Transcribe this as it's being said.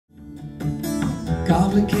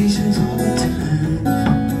complications all the time.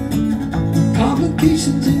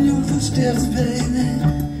 Complications in your footsteps, baby.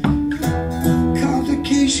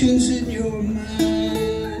 Complications in your mind.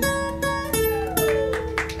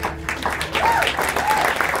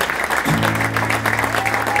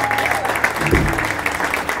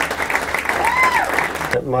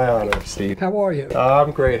 My honor, Steve. How are you?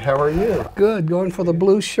 I'm great. How are you? Good. Going for the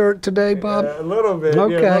blue shirt today, Bob? A little bit.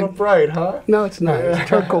 Okay. Yeah, a little bright, huh? No, it's nice.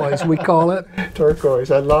 Turquoise, we call it. Turquoise.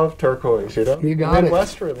 I love turquoise, you know? You got it.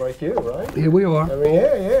 Midwestern like you, right? Here we are. I mean,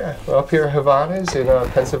 yeah. Well, up here in Havanas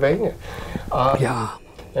in Pennsylvania. Yeah.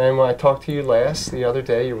 And when I talked to you the other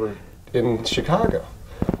day, you were in Chicago.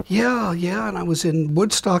 Yeah, and I was in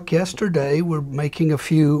Woodstock yesterday. We're making a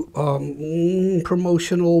few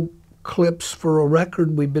promotional clips for a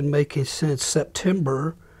record we've been making since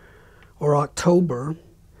September or October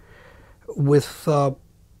with the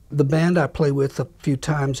band I play with a few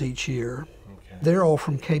times each year. Okay. They're all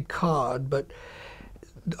from Cape Cod, but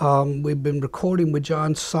we've been recording with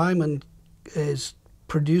John Simon is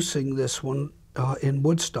producing this one in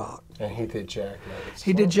Woodstock. And he did Jackrabbit.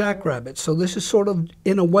 He did Jackrabbit. So this is sort of,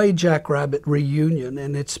 in a way, Jackrabbit reunion,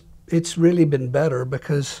 and it's really been better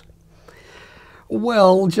because,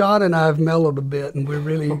 well, John and I have mellowed a bit, and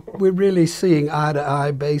we're really seeing eye to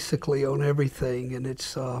eye basically on everything, and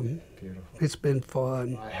it's beautiful. It's been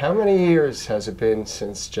fun. How many years has it been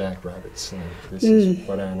since Jackrabbit's? This is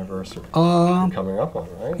what anniversary? Coming up on,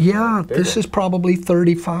 right? Yeah, this is probably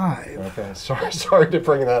 35. Okay, sorry to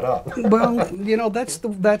bring that up. Well, you know,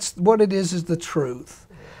 that's what it is the truth.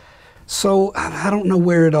 So I don't know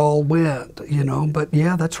where it all went, you know, but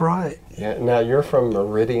yeah, that's right. Yeah. Now you're from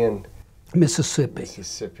Meridian,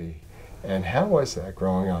 Mississippi. And how was that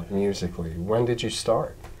growing up musically? When did you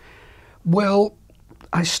start? Well,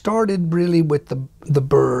 I started really with the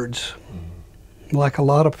Byrds, like a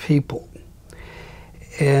lot of people.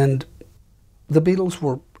 And the Beatles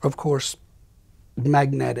were, of course,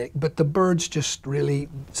 magnetic, but the Byrds just really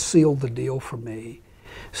sealed the deal for me.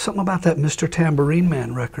 Something about that Mr. Tambourine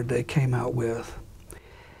Man record they came out with.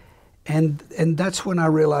 And that's when I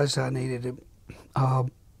realized I needed to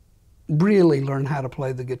really learn how to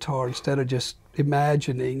play the guitar instead of just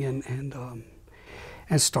imagining and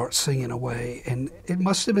start singing away. And it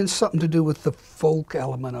must have been something to do with the folk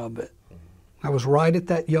element of it. I was right at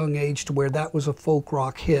that young age to where that was a folk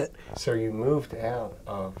rock hit. So you moved out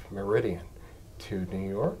of Meridian to New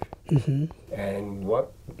York? Mm-hmm. And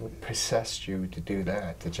what possessed you to do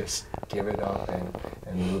that, to just give it up and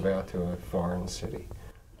move out to a foreign city?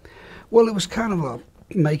 Well, it was kind of a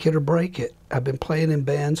make it or break it. I've been playing in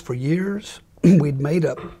bands for years. We'd made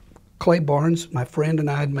up, Clay Barnes, my friend, and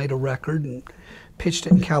I had made a record and pitched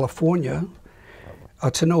it in California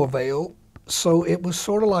to no avail. So it was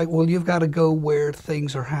sort of like, well, you've got to go where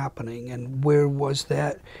things are happening. And where was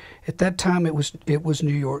that? At that time, it was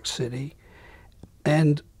New York City,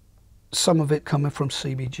 and some of it coming from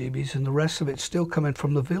CBGBs, and the rest of it still coming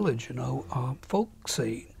from the Village, you know, folk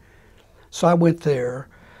scene. So I went there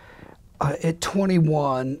at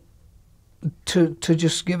 21 to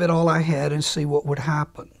just give it all I had and see what would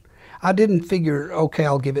happen. I didn't figure, okay,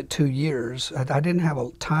 I'll give it 2 years. I didn't have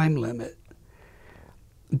a time limit,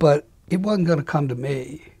 but it wasn't going to come to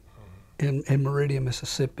me in Meridian,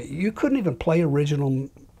 Mississippi. You couldn't even play original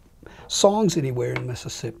songs anywhere in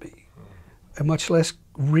Mississippi, and much less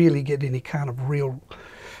really get any kind of real,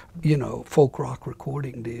 you know, folk rock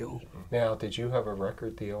recording deal. Now, did you have a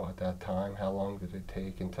record deal at that time? How long did it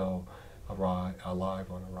take until Alive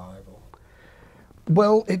on Arrival?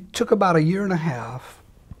 Well, it took about 1.5 years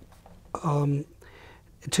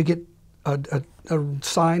to get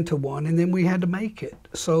signed to one, and then we had to make it.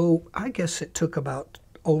 So I guess it took about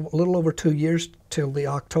a little over 2 years till the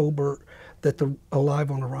October that the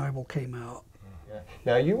Alive on Arrival came out. Yeah.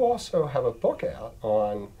 Now you also have a book out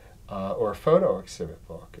on, or a photo exhibit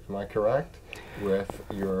book, am I correct? With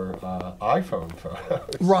your iPhone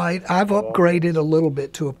photos. Right, I've upgraded a little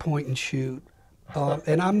bit to a point and shoot.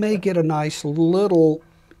 And I may get a nice little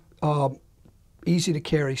easy to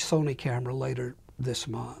carry Sony camera later this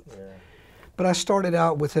month. Yeah. But I started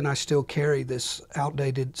out with, and I still carry this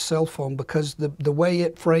outdated cell phone because the way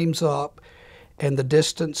it frames up and the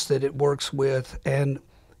distance that it works with and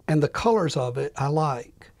the colors of it, I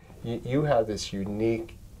like. You have this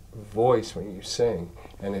unique voice when you sing,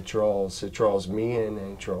 and it draws me in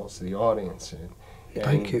and it draws the audience in. And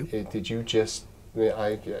thank you. Did you just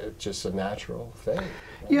a natural thing? Right?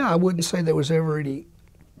 Yeah, I wouldn't say there was ever any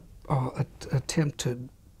attempt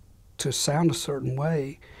to sound a certain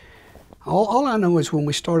way. All I know is when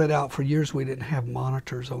we started out for years, we didn't have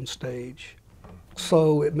monitors on stage.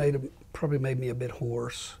 So it made probably made me a bit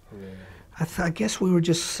hoarse. Yeah. I guess we were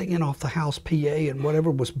just singing off the house PA and whatever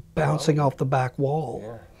was bouncing off the back wall.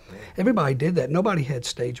 Yeah. Yeah. Everybody did that. Nobody had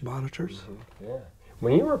stage monitors. Mm-hmm. Yeah.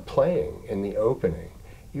 When you were playing in the opening,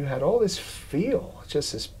 you had all this feel,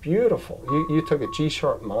 just this beautiful. You took a G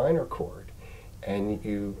sharp minor chord, and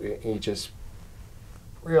you just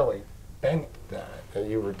really bent that. And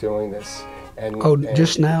you were doing this. And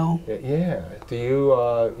just now? Yeah. Do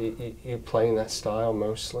you play in that style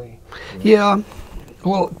mostly? Yeah.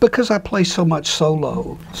 Well, because I play so much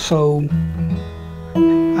solo, so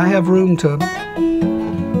I have room to.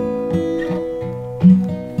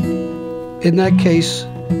 In that case,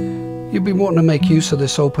 you'd be wanting to make use of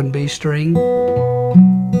this open B string.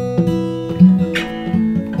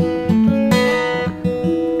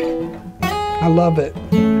 I love it.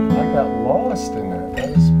 I got lost in that. That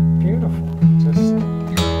is beautiful. Just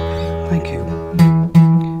thank you.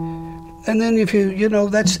 And then if you know,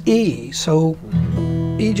 that's E. So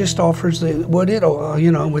E just offers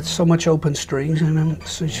with so much open strings, and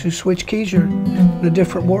so you switch keys, you're in a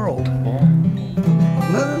different world.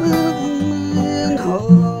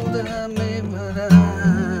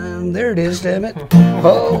 There it is, damn it.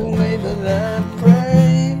 Oh, maybe I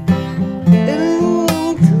pray. It's a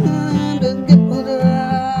long time to get what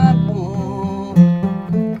I want.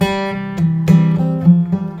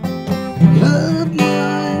 Love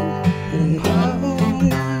mine, hold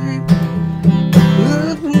mine.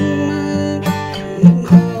 Love mine,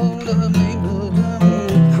 hold me, but I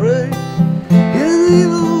won't pray. It's a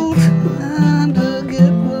long time to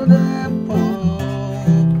get what I want.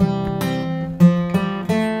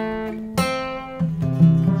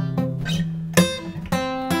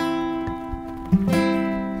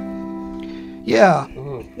 Yeah,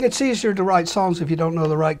 it's easier to write songs if you don't know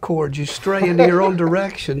the right chords. You stray into your own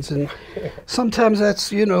directions, and sometimes that's,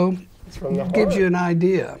 it's from the gives heart. you an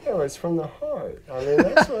idea. No, it's from the heart. I mean,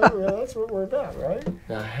 that's what we're about, right?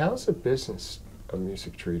 Now, how's the business of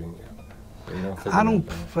music treating you? You don't think about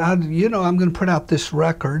that? I'm going to put out this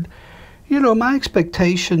record. My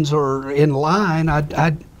expectations are in line.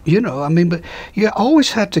 but you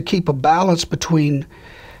always have to keep a balance between.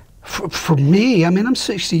 For me, I'm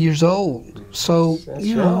 60 years old, so That's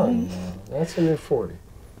young. That's a new 40.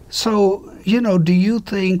 So do you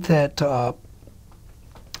think that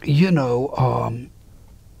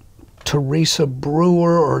Teresa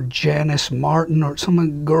Brewer or Janice Martin or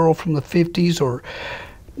some girl from the 50s, or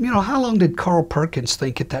how long did Carl Perkins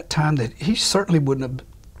think at that time that he certainly wouldn't have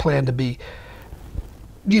planned to be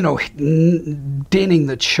denting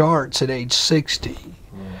the charts at age 60?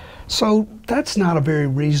 So that's not a very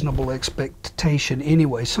reasonable expectation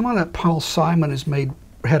anyway. Someone that Paul Simon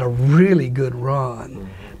had a really good run,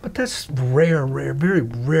 but that's rare, very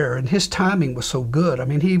rare. And his timing was so good.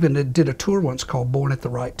 He even did a tour once called Born at the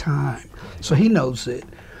Right Time, so he knows it.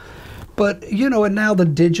 But and now the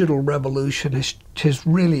digital revolution has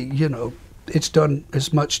really, it's done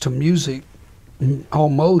as much to music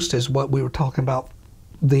almost as what we were talking about.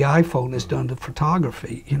 The iPhone has done to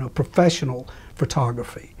photography, professional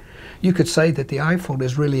photography. You could say that the iPhone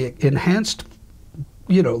has really enhanced,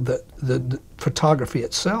 the photography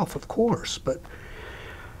itself, of course. But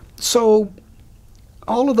so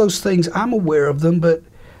all of those things, I'm aware of them, but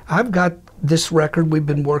I've got this record. We've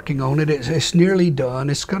been working on it. It's nearly done.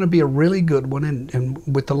 It's going to be a really good one, and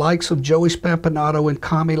with the likes of Joey Spampanato and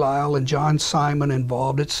Kami Lyle and John Simon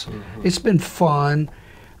involved. It's been fun,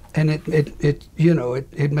 and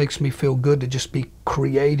it makes me feel good to just be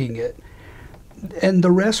creating it. And the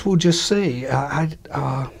rest we'll just see. I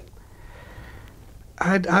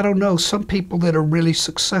don't know. Some people that are really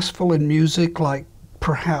successful in music, like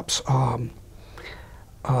perhaps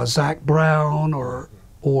Zach Brown or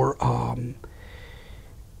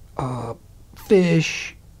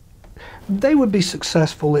Fish, they would be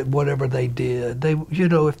successful at whatever they did.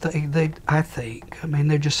 If they, I think.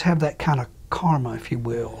 They just have that kind of karma, if you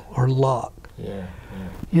will, or luck. Yeah.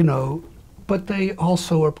 But they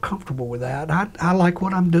also are comfortable with that. I like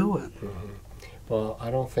what I'm doing. Well,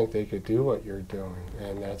 I don't think they could do what you're doing,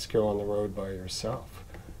 and that's go on the road by yourself.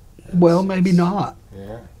 Well, maybe not.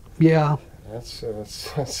 Yeah. Yeah. That's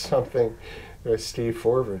something that Steve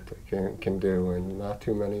Forbert can do, and not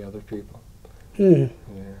too many other people. Yeah.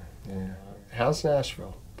 How's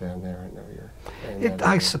Nashville down there? I know you're.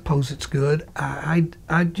 I suppose it's good. I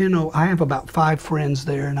have about 5 friends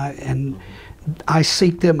there, and I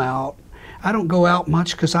seek them out. I don't go out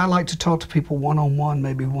much because I like to talk to people one-on-one,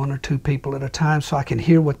 maybe 1 or 2 people at a time, so I can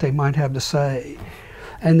hear what they might have to say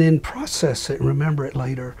and then process it and remember it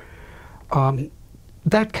later.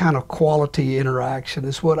 that kind of quality interaction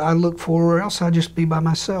is what I look for, or else I'd just be by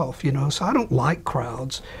myself, you know. So I don't like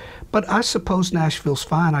crowds. But I suppose Nashville's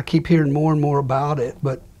fine. I keep hearing more and more about it,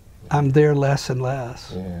 but I'm there less and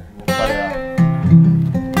less. Yeah. Play out.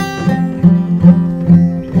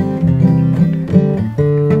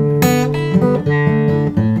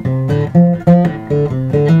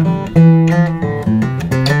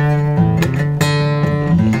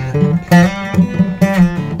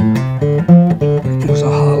 It was a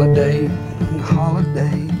holiday,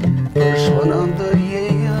 first one of the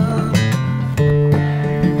year.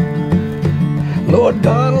 Lord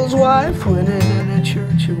Donald's wife went into the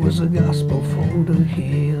church. It was a gospel for to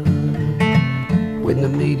hear. When the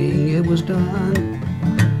meeting it was done,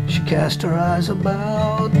 she cast her eyes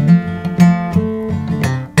about.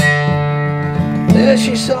 There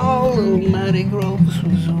she saw little Matty Groves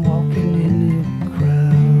was walking in the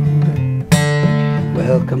crowd.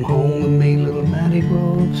 Well, come home with me, little Matty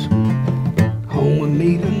Groves, home with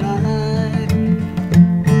me tonight.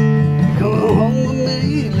 Come home with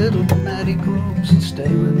me, little Matty Groves, and stay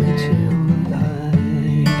with me till the light.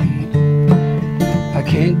 I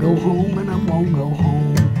can't go home and I won't go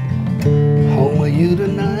home, home with you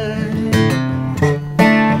tonight.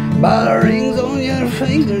 By the rings on your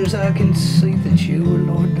fingers, I can see that you were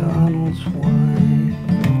Lord Donald's wife.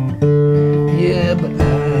 Yeah, but I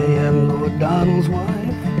am Lord Donald's wife.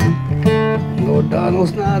 Lord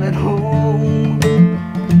Donald's not at home.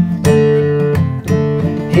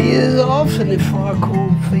 He is off in the far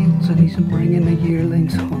cold fields, and he's bringing the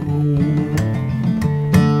yearlings home.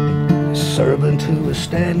 A servant who was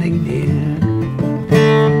standing near,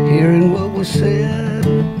 hearing what was said,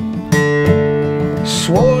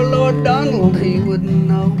 swore Lord Donald he wouldn't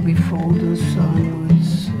know before the sun would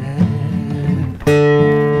set.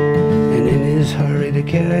 And in his hurry to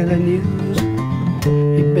carry the news,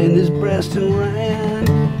 he bent his breast and ran.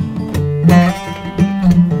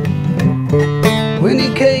 When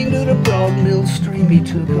he came to the broad mill stream, he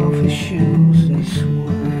took off his shoes and he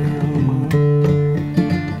swam.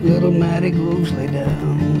 Little Matty Groves lay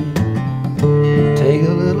down, take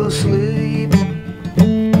a little sleep.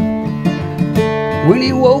 When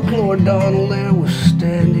he woke, Lord Donald there was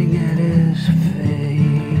standing at his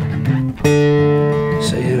feet,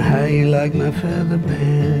 saying, how you like my feather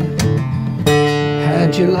bed?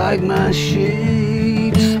 How'd you like my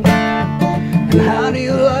sheets? And how do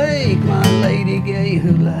you like my lady gay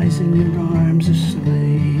who lies in your arms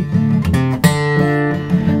asleep?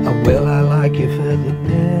 Well, I like your feather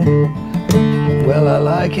bed, well, I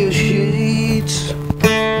like your sheets,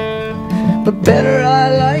 but better I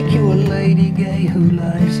like your lady gay who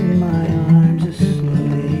lies in my arms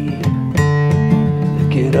asleep.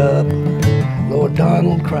 Get up, Lord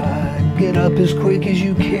Donald cried, get up as quick as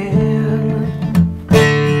you can.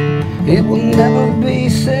 It will never be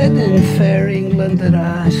said in fair England that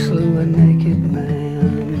I slew a naked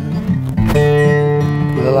man.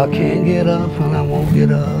 Well, I can't get up and I won't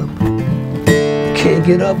get up, can't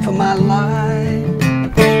get up for my life.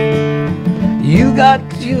 You have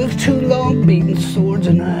two long beaten swords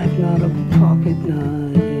and I've not a pocket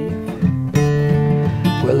knife.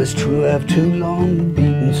 Well, it's true, I have two long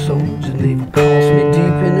beaten swords and they've cost me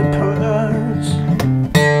deep in the purse.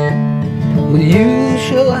 Well, you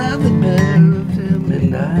shall have the better of them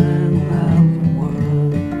and I'll have the worst.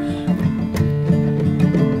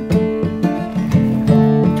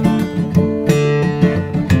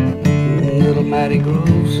 Little Matty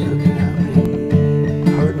Groves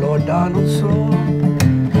heard Lord Donald so.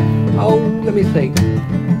 Oh, let me think.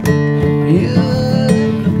 You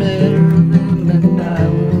have the better of them and I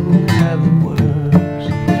will have the worst.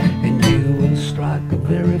 And you will strike the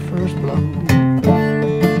very first blow.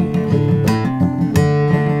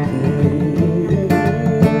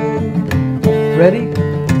 Ready?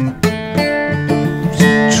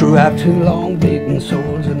 It's true, I have two long beaten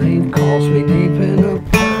swords and they've cost me deep in a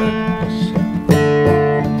purse.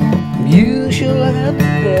 You shall have the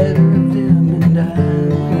better of them and I'll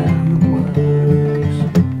have the worst.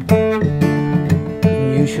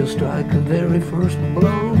 And you shall strike the very first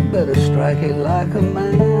blow, better strike it like a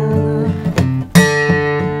man.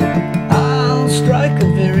 I'll strike the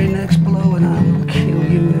very next blow and I'll kill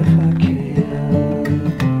you if I can.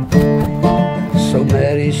 So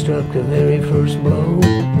Matty struck the very first blow,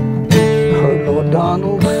 hurt Lord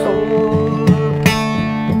Donald's sword.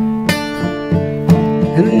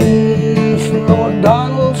 And Lord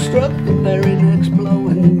Donald struck the very next blow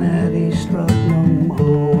and Matty struck no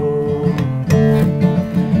more.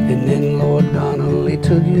 And then Lord Donald, he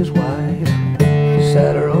took his wife,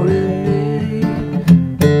 sat her on his knee,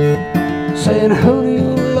 saying, who do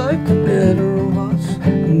you like the better of us,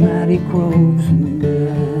 Matty Groves and me?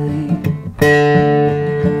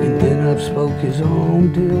 his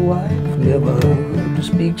own dear wife, never heard to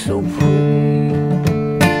speak so free.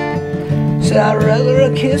 Said I'd rather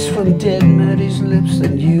a kiss from dead Maddie's lips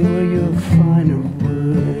than you or your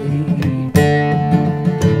finery.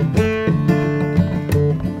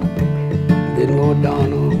 Then Lord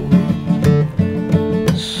Donald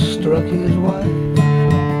struck his wife.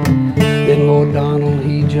 Then Lord Donald,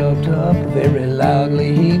 he jumped up very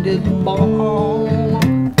loudly, he did bawl.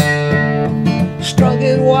 Struck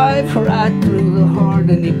his wife right through the heart,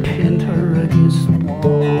 and he pinned her against the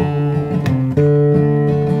wall.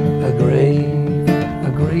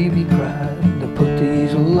 A grave he cried to put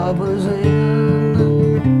these lovers in.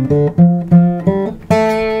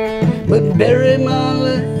 But bury my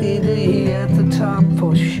lady at the top,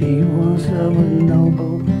 for she was of a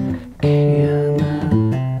noble kin.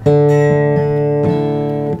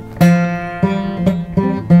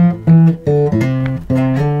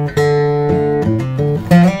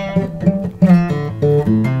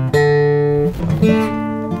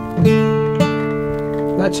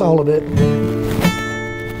 That's all of it.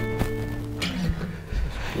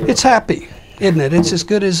 It's happy, isn't it? It's as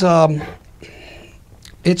good as I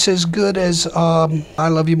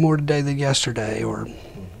Love You More Today Than Yesterday, or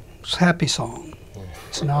it's a happy song.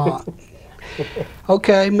 It's not.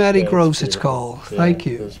 Okay, Matty Groves it's called. Yeah, Thank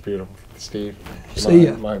you. It was beautiful. Steve, See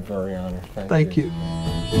ya. my very honor. Thank you.